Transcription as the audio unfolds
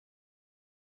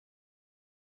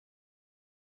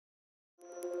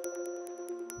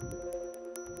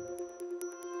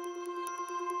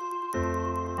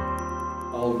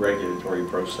all regulatory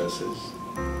processes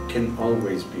can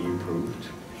always be improved.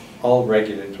 All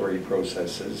regulatory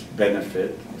processes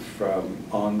benefit from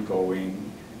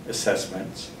ongoing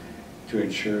assessments to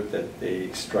ensure that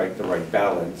they strike the right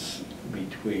balance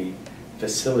between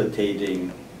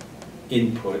facilitating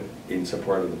input in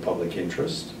support of the public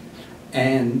interest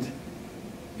and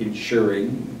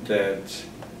ensuring that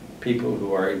people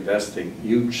who are investing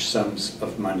huge sums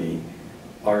of money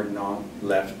are not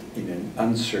left in an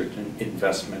uncertain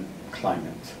investment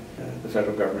climate. The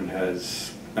federal government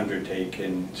has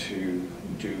undertaken to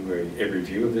do a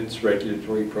review of its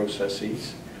regulatory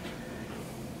processes,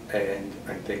 and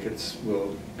I think it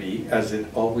will be, as it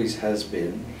always has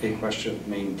been, a question of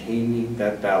maintaining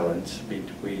that balance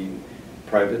between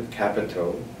private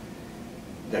capital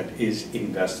that is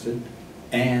invested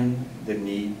and the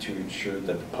need to ensure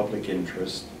that the public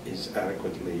interest is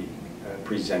adequately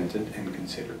presented and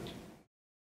considered.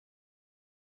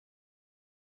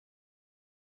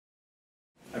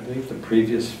 I believe the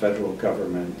previous federal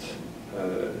government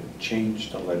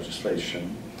changed the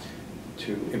legislation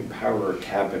to empower a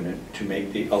cabinet to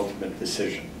make the ultimate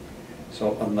decision.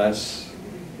 So unless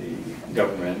the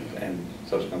government and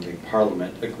subsequently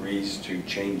Parliament agrees to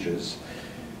changes,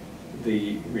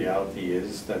 the reality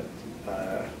is that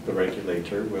the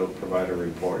regulator will provide a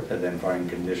report identifying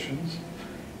conditions,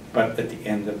 but at the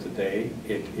end of the day,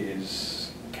 it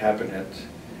is cabinet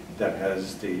that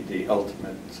has the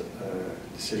ultimate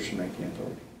decision-making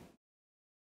authority.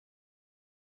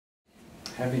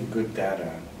 Having good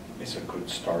data is a good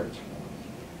start.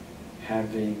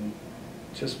 Having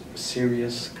just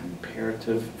serious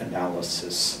comparative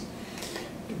analysis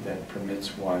that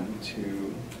permits one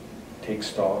to take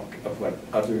stock of what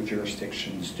other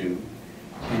jurisdictions do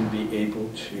and be able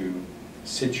to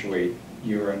situate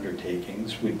your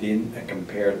undertakings within a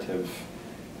comparative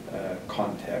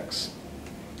context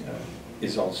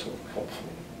is also helpful.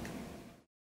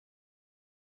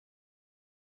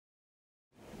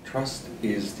 Trust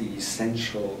is the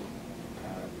essential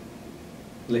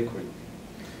liquid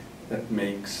that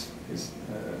makes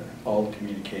all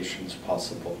communications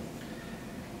possible.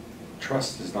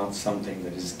 Trust is not something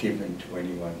that is given to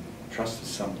anyone. Trust is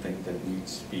something that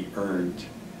needs to be earned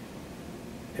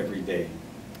every day.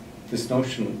 This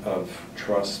notion of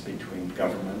trust between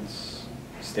governments,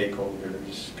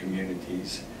 stakeholders,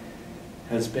 communities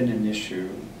has been an issue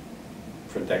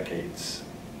for decades.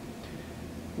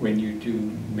 When you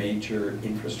do major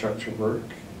infrastructure work,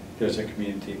 there's a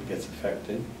community that gets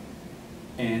affected,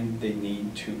 and they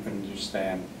need to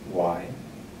understand why.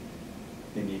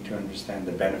 They need to understand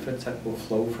the benefits that will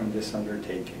flow from this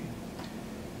undertaking.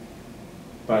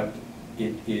 But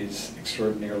it is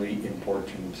extraordinarily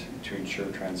important to ensure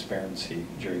transparency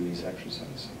during these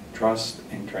exercises. Trust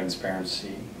and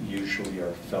transparency usually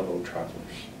are fellow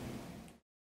travelers.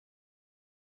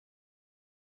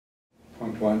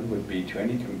 Point one would be to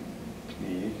any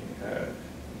company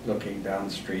looking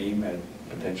downstream at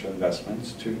potential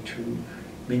investments to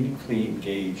meaningfully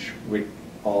engage with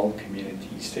all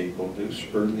community stakeholders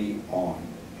early on.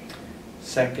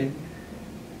 Second,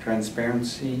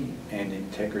 transparency and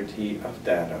integrity of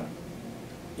data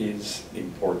is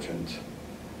important,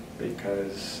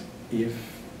 because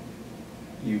if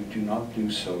you do not do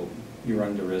so, you're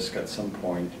under risk at some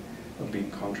point of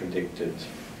being contradicted.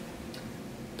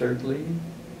 Thirdly,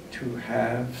 to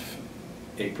have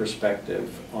a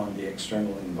perspective on the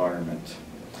external environment,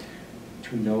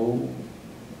 to know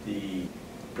the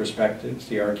perspectives,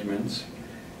 the arguments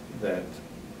that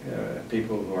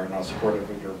people who are not supportive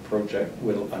of your project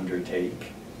will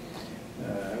undertake,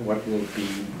 what will be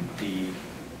the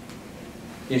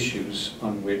issues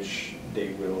on which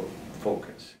they will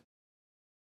focus.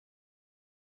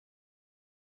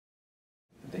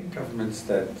 I think governments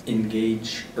that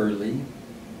engage early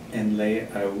and lay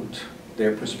out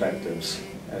their perspectives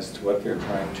as to what they're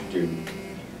trying to do,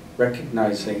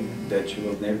 recognizing that you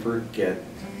will never get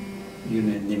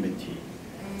unanimity.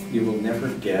 You will never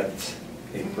get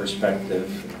a perspective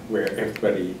where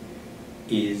everybody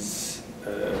is,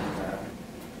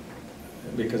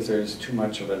 because there's too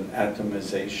much of an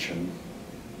atomization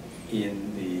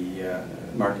in the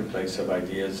marketplace of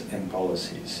ideas and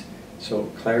policies. So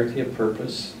clarity of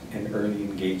purpose and early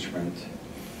engagement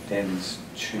tends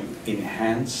to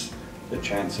enhance the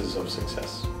chances of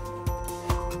success.